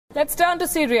Let's turn to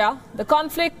Syria. The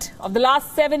conflict of the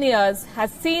last 7 years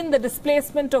has seen the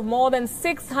displacement of more than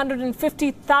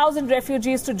 650,000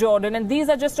 refugees to Jordan, and these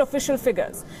are just official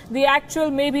figures. The actual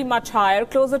may be much higher,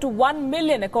 closer to 1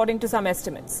 million according to some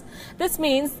estimates. This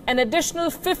means an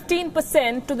additional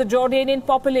 15% to the Jordanian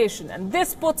population, and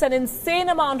this puts an insane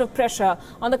amount of pressure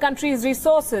on the country's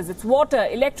resources, its water,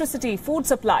 electricity, food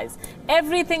supplies.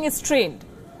 Everything is strained.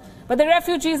 But the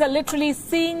refugees are literally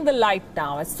seeing the light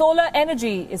now as solar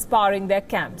energy is powering their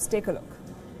camps. Take a look.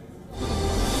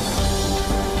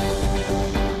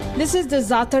 This is the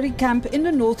Zaatari camp in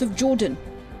the north of Jordan,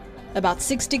 about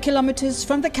 60 kilometers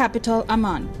from the capital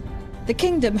Amman. The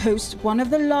kingdom hosts one of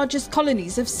the largest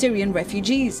colonies of Syrian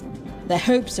refugees. Their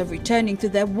hopes of returning to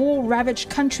their war-ravaged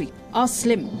country are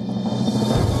slim.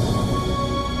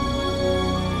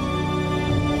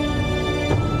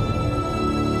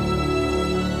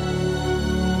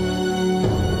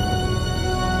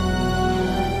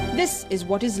 This is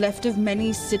what is left of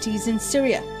many cities in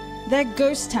Syria. They're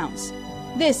ghost towns.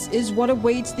 This is what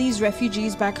awaits these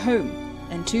refugees back home,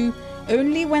 and too,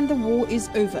 only when the war is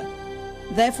over.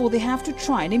 Therefore, they have to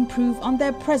try and improve on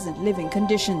their present living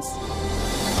conditions.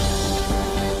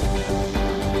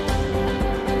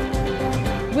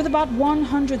 With about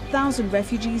 100,000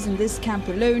 refugees in this camp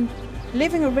alone,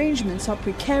 living arrangements are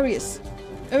precarious.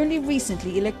 Only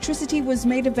recently, electricity was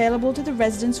made available to the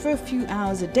residents for a few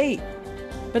hours a day.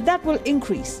 But that will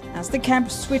increase as the camp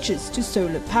switches to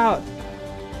solar power.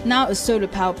 Now a solar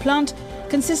power plant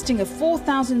consisting of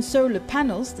 4,000 solar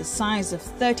panels the size of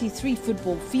 33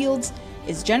 football fields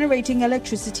is generating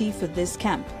electricity for this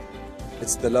camp.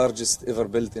 It's the largest ever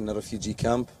built in a refugee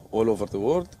camp all over the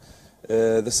world.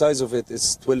 The size of it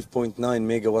is 12.9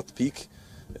 megawatt peak.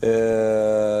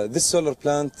 This solar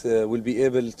plant will be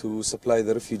able to supply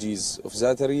the refugees of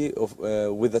Zaatari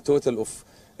with a total of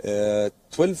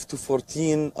 12 to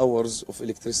 14 hours of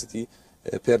electricity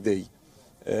per day,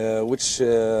 which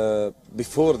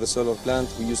before the solar plant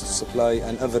we used to supply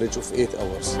an average of 8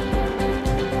 hours.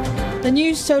 The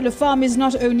new solar farm is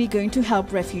not only going to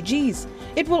help refugees,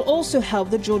 it will also help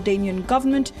the Jordanian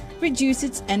government reduce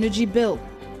its energy bill.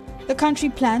 The country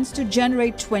plans to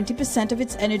generate 20% of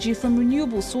its energy from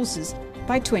renewable sources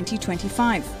by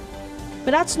 2025.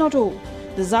 But that's not all.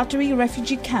 The Zaatari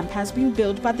refugee camp has been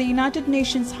built by the United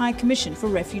Nations High Commission for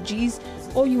Refugees,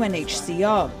 or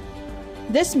UNHCR.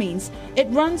 This means it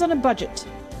runs on a budget.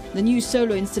 The new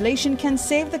solar installation can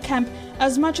save the camp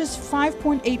as much as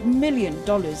 $5.8 million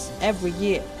every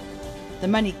year. The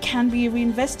money can be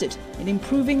reinvested in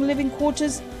improving living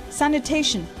quarters,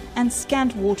 sanitation and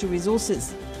scant water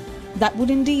resources. That would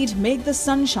indeed make the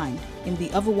sunshine in the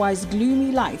otherwise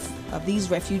gloomy life of these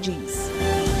refugees.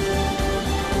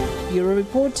 Bureau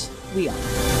Report,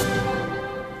 WION.